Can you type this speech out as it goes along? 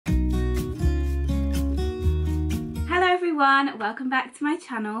everyone, welcome back to my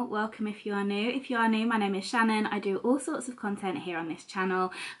channel. Welcome if you are new. If you are new, my name is Shannan. I do all sorts of content here on this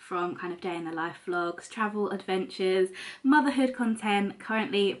channel, from kind of day in the life vlogs, travel adventures, motherhood content,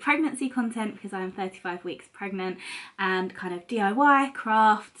 currently pregnancy content because I am 35 weeks pregnant, and kind of DIY,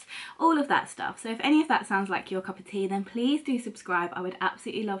 crafts, all of that stuff. So if any of that sounds like your cup of tea, then please do subscribe. I would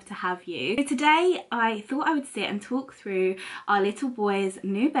absolutely love to have you. So today I thought I would sit and talk through our little boy's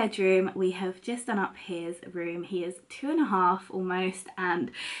new bedroom. We have just done up his room. He is 2.5 almost, and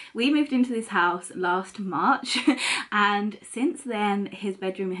we moved into this house last March and since then his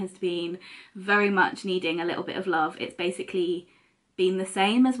bedroom has been very much needing a little bit of love. It's basically been the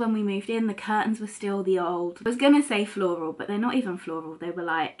same as when we moved in. The curtains were still the old, I was gonna say floral, but they're not even floral. They were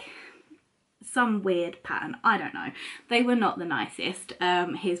like some weird pattern, I don't know. They were not the nicest.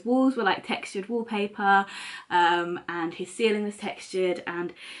 His walls were like textured wallpaper, and his ceiling was textured,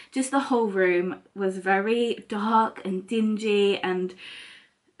 and just the whole room was very dark and dingy, and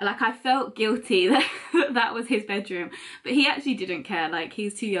like I felt guilty that that was his bedroom, but he actually didn't care. Like,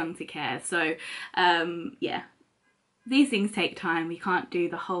 he's too young to care. So yeah, these things take time. We can't do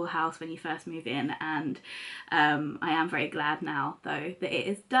the whole house when you first move in, and I am very glad now though that it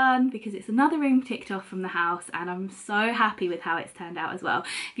is done, because it's another room ticked off from the house, and I'm so happy with how it's turned out as well.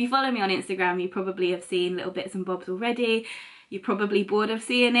 If you follow me on Instagram, you probably have seen little bits and bobs already. You're probably bored of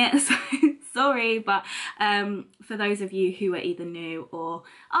seeing it, so sorry, but for those of you who are either new or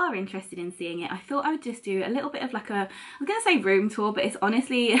are interested in seeing it, I thought I would just do a little bit of like a, I'm gonna say room tour, but it's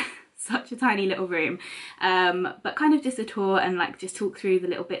honestly such a tiny little room, but kind of just a tour, and like just talk through the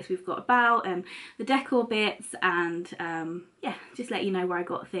little bits we've got about and the decor bits, and yeah, just let you know where I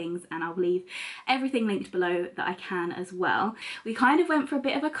got things, and I'll leave everything linked below that I can as well. We kind of went for a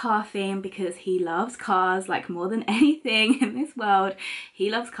bit of a car theme because he loves cars, like more than anything in this world. He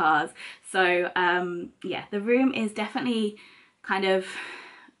loves cars. So yeah, the room is definitely kind of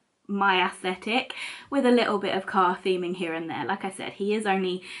my aesthetic with a little bit of car theming here and there. Like I said, he is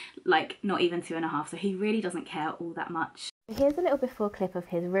only like not even 2.5, so he really doesn't care all that much. Here's a little before clip of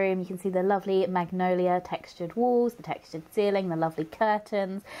his room. You can see the lovely magnolia textured walls, the textured ceiling, the lovely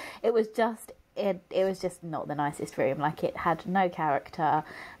curtains. It was just not the nicest room. Like, it had no character,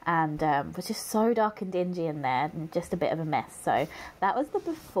 and was just so dark and dingy in there, and just a bit of a mess. So that was the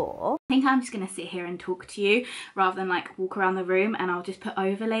before. I think I'm just gonna sit here and talk to you rather than like walk around the room, and I'll just put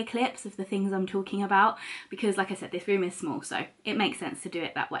overlay clips of the things I'm talking about, because like I said, this room is small, so it makes sense to do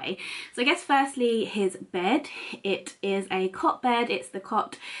it that way. So I guess firstly, his bed. It is a cot bed. It's the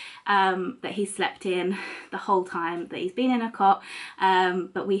cot that he slept in the whole time that he's been in a cot,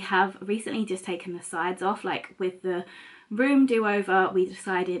 but we have recently just taken the sides off. Like, with the room do-over, we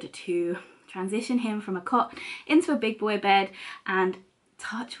decided to transition him from a cot into a big boy bed, and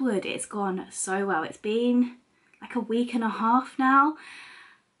touch wood, it's gone so well. It's been like a week and a half now,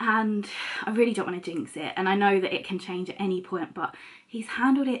 and I really don't want to jinx it, and I know that it can change at any point, but he's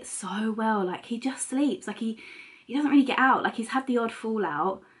handled it so well. Like, he just sleeps. Like, he doesn't really get out. Like, he's had the odd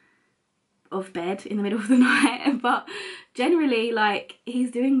fallout of bed in the middle of the night, but generally, like, he's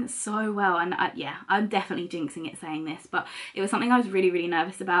doing so well. And yeah, I'm definitely jinxing it saying this, but it was something I was really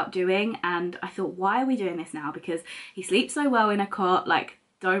nervous about doing, and I thought, why are we doing this now? Because he sleeps so well in a cot. Like,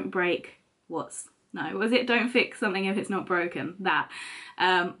 don't break what's, no, was it don't fix something if it's not broken, that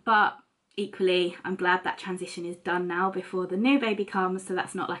but equally, I'm glad that transition is done now before the new baby comes, so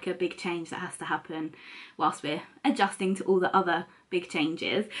that's not like a big change that has to happen whilst we're adjusting to all the other big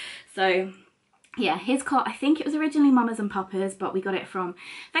changes. So yeah, his cot, I think it was originally Mama's and Papa's, but we got it from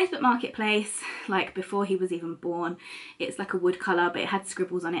Facebook Marketplace, like before he was even born. It's like a wood colour, but it had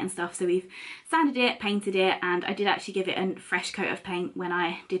scribbles on it and stuff, so we've sanded it, painted it, and I did actually give it a fresh coat of paint when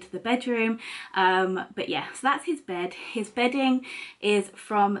I did the bedroom. But yeah, so that's his bed. His bedding is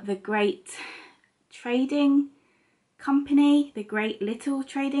from the Great Trading Company, the Great Little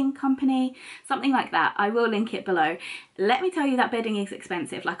Trading Company, something like that. I will link it below. Let me tell you, that bedding is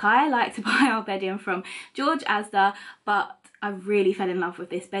expensive. Like, I like to buy our bedding from George Asda, but I really fell in love with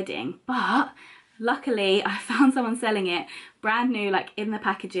this bedding. But luckily I found someone selling it brand new, like in the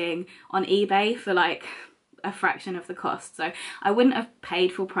packaging, on eBay for like a fraction of the cost. So I wouldn't have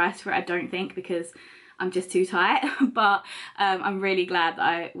paid full price for it, I don't think, because I'm just too tight, but I'm really glad that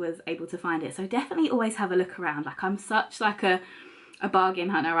I was able to find it. So definitely always have a look around. Like, I'm such like a bargain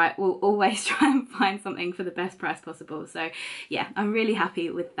hunter, right? We'll always try and find something for the best price possible. So yeah, I'm really happy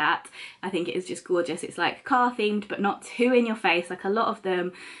with that. I think it is just gorgeous. It's like car themed, but not too in your face. Like a lot of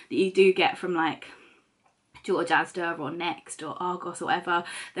them that you do get from like George Asda or Next or Argos or whatever,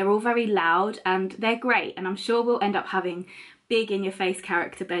 they're all very loud and they're great, and I'm sure we'll end up having big in your face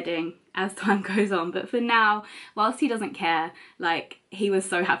character bedding as time goes on, but for now, whilst he doesn't care, like, he was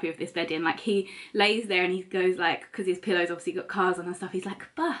so happy with this bedding. Like, he lays there and he goes like, because his pillow's obviously got cars on and stuff, he's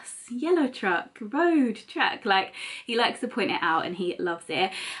like, bus, yellow truck, road, truck. Like, he likes to point it out and he loves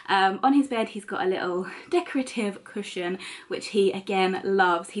it. On his bed he's got a little decorative cushion, which he again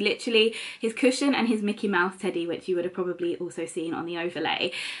loves. He literally, his cushion and his Mickey Mouse teddy, which you would have probably also seen on the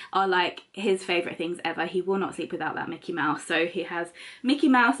overlay, are like his favourite things ever. He will not sleep without that Mickey Mouse. So he has Mickey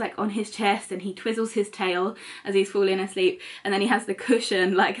Mouse like on his chest and he twizzles his tail as he's falling asleep, and then he has the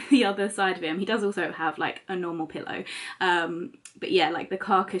cushion like the other side of him. He does also have like a normal pillow, but yeah, like the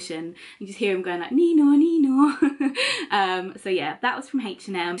car cushion, you just hear him going like Nino, Nino. So yeah, that was from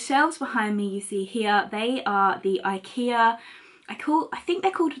H&M. Shelves behind me you see here, they are the IKEA, I think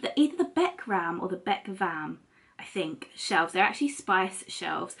they're called either the Beck Ram or the Beck Vam, I think, shelves. They're actually spice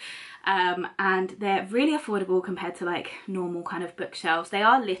shelves, and they're really affordable compared to like normal kind of bookshelves. They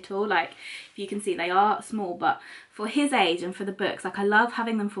are little, like if you can see they are small, but for his age and for the books, like I love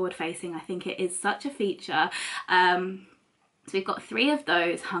having them forward facing. I think it is such a feature. So we've got 3 of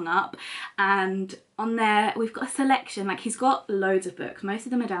those hung up, and on there we've got a selection. Like, he's got loads of books, most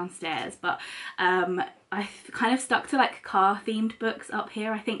of them are downstairs, but I've kind of stuck to like car themed books up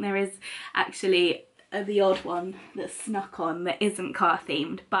here. I think there is actually the odd one that's snuck on that isn't car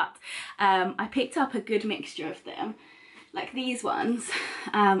themed, but I picked up a good mixture of them. Like these ones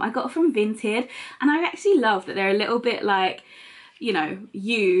I got from Vinted, and I actually love that they're a little bit like, you know,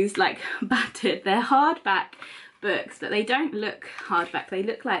 used, like battered. They're hardback books, but they don't look hardback, they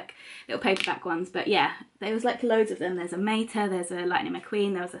look like little paperback ones. But yeah, there was like loads of them. There's a Mater, there's a Lightning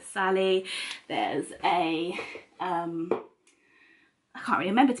McQueen, there was a Sally, there's a I can't really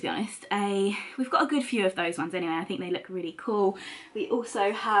remember, to be honest. We've got a good few of those ones anyway. I think they look really cool. We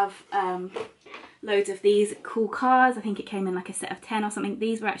also have loads of these cool cars. I think it came in like a set of 10 or something.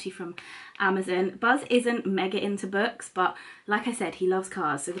 These were actually from Amazon. Buzz isn't mega into books, but like I said, he loves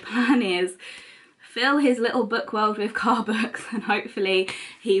cars, so the plan is fill his little book world with car books, and hopefully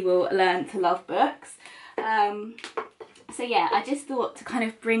he will learn to love books. So yeah, I just thought to kind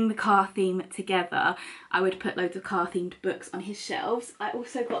of bring the car theme together, I would put loads of car themed books on his shelves. I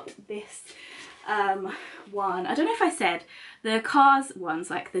also got this one, I don't know if I said, the Cars ones,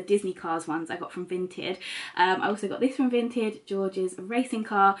 like the Disney Cars ones, I got from Vinted. I also got this from Vinted, George's racing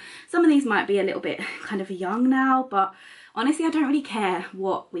car. Some of these might be a little bit kind of young now, but honestly I don't really care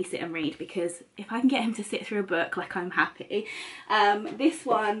what we sit and read, because if I can get him to sit through a book, like, I'm happy. This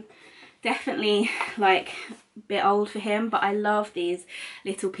one, definitely like a bit old for him, but I love these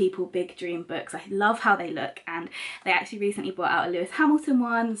Little People Big Dream books. I love how they look, and they actually recently brought out a Lewis Hamilton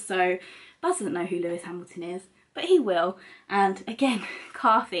one, so Buzz doesn't know who Lewis Hamilton is, but he will, and again,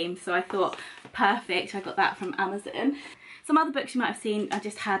 car themed, so I thought perfect. I got that from Amazon. Some other books you might have seen I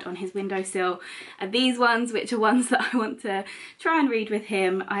just had on his windowsill are these ones, which are ones that I want to try and read with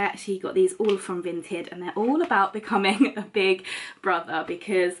him. I actually got these all from Vinted, and they're all about becoming a big brother,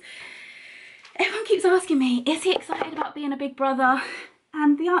 because everyone keeps asking me, is he excited about being a big brother?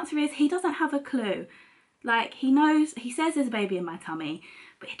 And the answer is, he doesn't have a clue. Like, he knows, he says there's a baby in my tummy,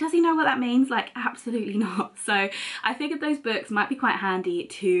 but does he know what that means? Like, absolutely not. So I figured those books might be quite handy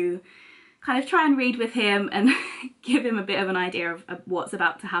to kind of try and read with him and give him a bit of an idea of what's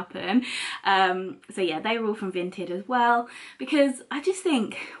about to happen. So yeah, they were all from Vinted as well, because I just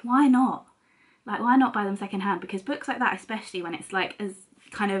think, why not? Like, why not buy them secondhand? Because books like that, especially when it's like as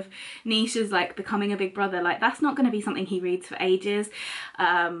kind of niche as like becoming a big brother, like that's not going to be something he reads for ages.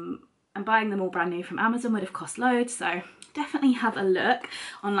 And buying them all brand new from Amazon would have cost loads, so definitely have a look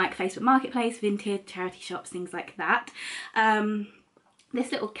on like Facebook Marketplace, Vinted, charity shops, things like that.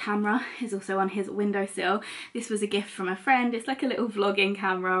 This little camera is also on his windowsill. This was a gift from a friend. It's like a little vlogging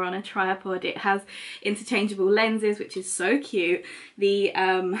camera on a tripod. It has interchangeable lenses, which is so cute. The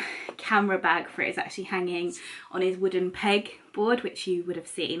camera bag for it is actually hanging on his wooden peg board, which you would have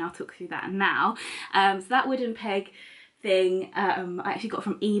seen. I'll talk through that now. So that wooden peg thing I actually got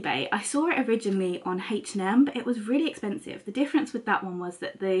from eBay. I saw it originally on H&M, but it was really expensive. The difference with that one was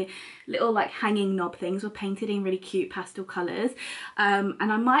that the little like hanging knob things were painted in really cute pastel colours, and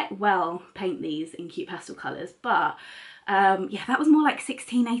I might well paint these in cute pastel colours, but yeah, that was more like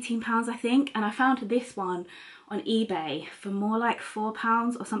 £16–18 I think, and I found this one on eBay for more like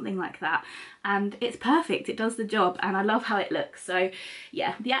 £4 or something like that, and it's perfect. It does the job, and I love how it looks. So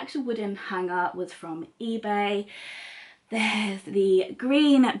yeah, the actual wooden hanger was from eBay. There's the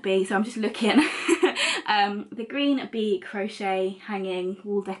green bee, so I'm just looking The green bee crochet hanging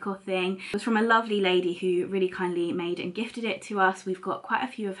wall decor thing was from a lovely lady who really kindly made and gifted it to us. We've got quite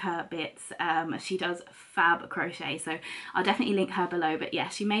a few of her bits. She does fab crochet, so I'll definitely link her below. But yeah,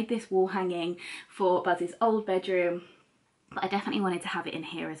 she made this wall hanging for Buzz's old bedroom, but I definitely wanted to have it in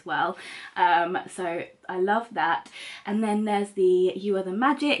here as well. So I love that. And then there's the You Are the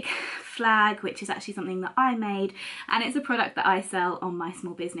Magic flag, which is actually something that I made, and it's a product that I sell on my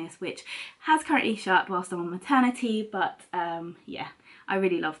small business, which has currently shut whilst I'm on maternity. But yeah, I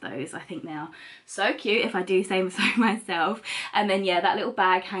really love those. I think they are so cute, if I do say so myself. And then yeah, that little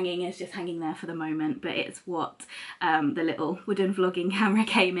bag hanging is just hanging there for the moment, but it's what the little wooden vlogging camera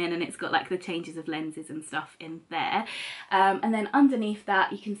came in, and it's got like the changes of lenses and stuff in there. And then underneath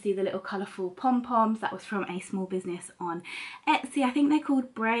that you can see the little colourful pom-poms. That was from a small business on Etsy. I think they're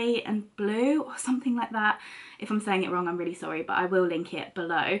called Bray and Blue or something like that. If I'm saying it wrong, I'm really sorry, but I will link it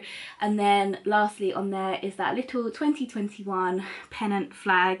below. And then lastly on there is that little 2021 pennant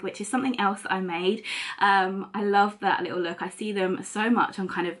flag, which is something else that I made. I love that little look. I see them so much on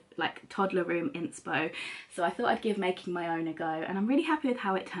kind of like toddler room inspo, so I thought I'd give making my own a go, and I'm really happy with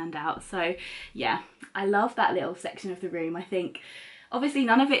how it turned out. So yeah, I love that little section of the room. I think obviously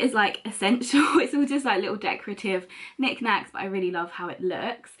none of it is like essential, it's all just like little decorative knickknacks, but I really love how it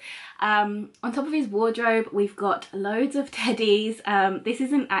looks. On top of his wardrobe we've got loads of teddies. This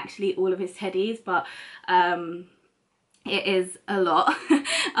isn't actually all of his teddies, but it is a lot.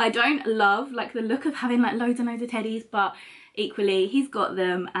 I don't love like the look of having like loads and loads of teddies, but equally he's got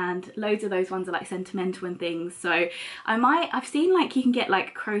them, and loads of those ones are like sentimental and things. So I've seen like you can get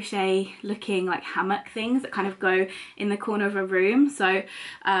like crochet looking like hammock things that kind of go in the corner of a room. So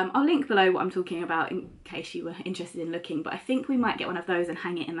I'll link below what I'm talking about in case you were interested in looking, but I think we might get one of those and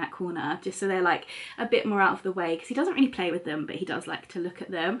hang it in that corner just so they're like a bit more out of the way, because he doesn't really play with them, but he does like to look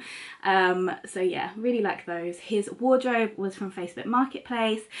at them. So yeah, really like those. His wardrobe was from Facebook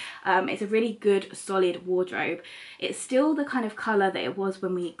Marketplace. It's a really good solid wardrobe. It's still the kind of colour that it was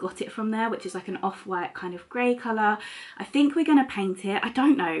when we got it from there, which is like an off-white kind of grey colour. I think we're going to paint it. I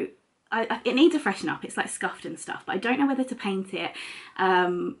don't know. It needs a freshen up. It's like scuffed and stuff, but I don't know whether to paint it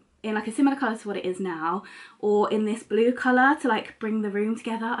in like a similar colour to what it is now, or in this blue colour to like bring the room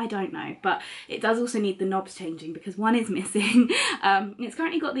together. I don't know, but it does also need the knobs changing because one is missing. It's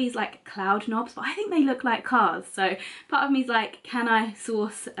currently got these like cloud knobs, but I think they look like cars. So part of me is like, can I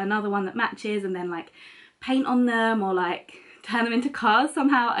source another one that matches and then like paint on them, or like turn them into cars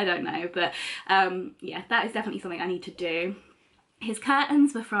somehow? I don't know, but yeah, that is definitely something I need to do. His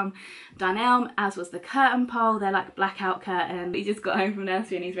curtains were from Dunelm, as was the curtain pole. They're like blackout curtain. He just got home from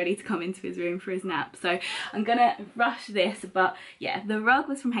nursery and he's ready to come into his room for his nap, so I'm gonna rush this. But yeah, the rug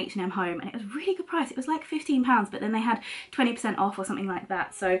was from H&M Home, and it was a really good price. It was like £15, but then they had 20% off or something like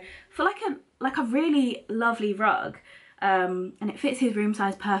that. So for like a really lovely rug, and it fits his room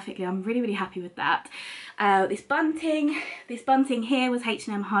size perfectly. I'm really happy with that. This bunting here was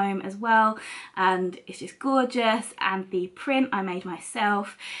H&M Home as well, and it's just gorgeous. And the print I made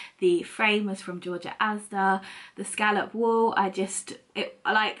myself. The frame was from Georgia Asda. The scallop wall, I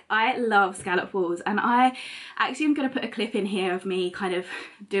love scallop walls, and I actually am going to put a clip in here of me kind of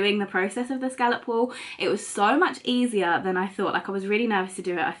doing the process of the scallop wall. It was so much easier than I thought. Like, I was really nervous to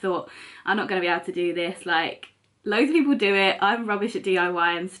do it. I thought, I'm not going to be able to do this. Like, loads of people do it. I'm rubbish at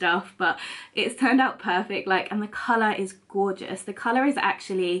DIY and stuff, but it's turned out perfect. Like, and the colour is gorgeous. The colour is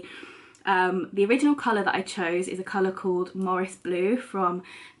actually the original colour that I chose is a colour called Morris Blue from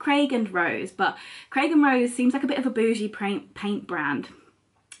Craig and Rose, but Craig and Rose seems like a bit of a bougie paint brand.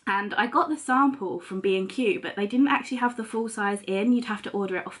 And I got the sample from B&Q, but they didn't actually have the full size in. You'd have to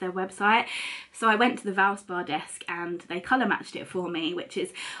order it off their website. So I went to the Valspar desk and they colour matched it for me, which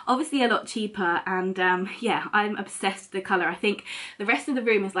is obviously a lot cheaper. And yeah, I'm obsessed with the colour. I think the rest of the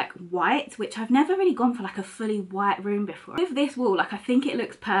room is like white, which I've never really gone for like a fully white room before. With this wall, like, I think it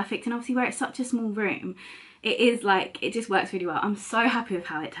looks perfect. And obviously where it's such a small room, it is like, it just works really well. I'm so happy with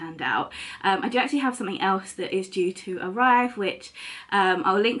how it turned out. I do actually have something else that is due to arrive, which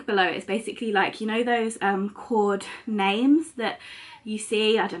I'll link below. It's basically like, you know those cord names that you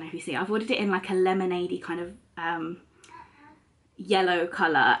see? I don't know if you see. I've ordered it in like a lemonade-y kind of yellow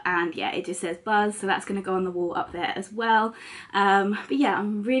colour, and yeah, it just says Buzz, so that's going to go on the wall up there as well. But yeah,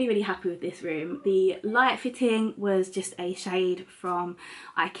 I'm really happy with this room. The light fitting was just a shade from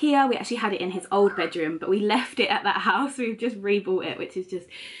IKEA. We actually had it in his old bedroom, but we left it at that house. We've just rebought it, which is just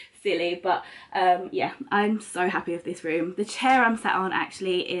silly. But yeah, I'm so happy with this room. The chair I'm sat on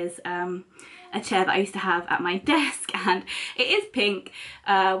actually is a chair that I used to have at my desk, and it is pink,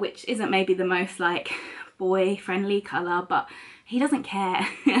 which isn't maybe the most like boy friendly colour, but he doesn't care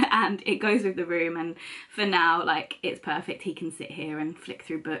and it goes with the room, and for now, like, it's perfect. He can sit here and flick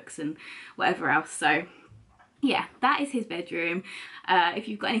through books and whatever else. So yeah, that is his bedroom. If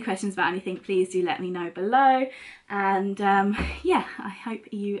you've got any questions about anything, please do let me know below. And yeah, I hope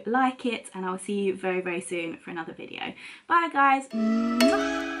you like it, and I will see you very, very soon for another video. Bye guys.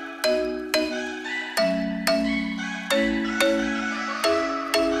 Mwah.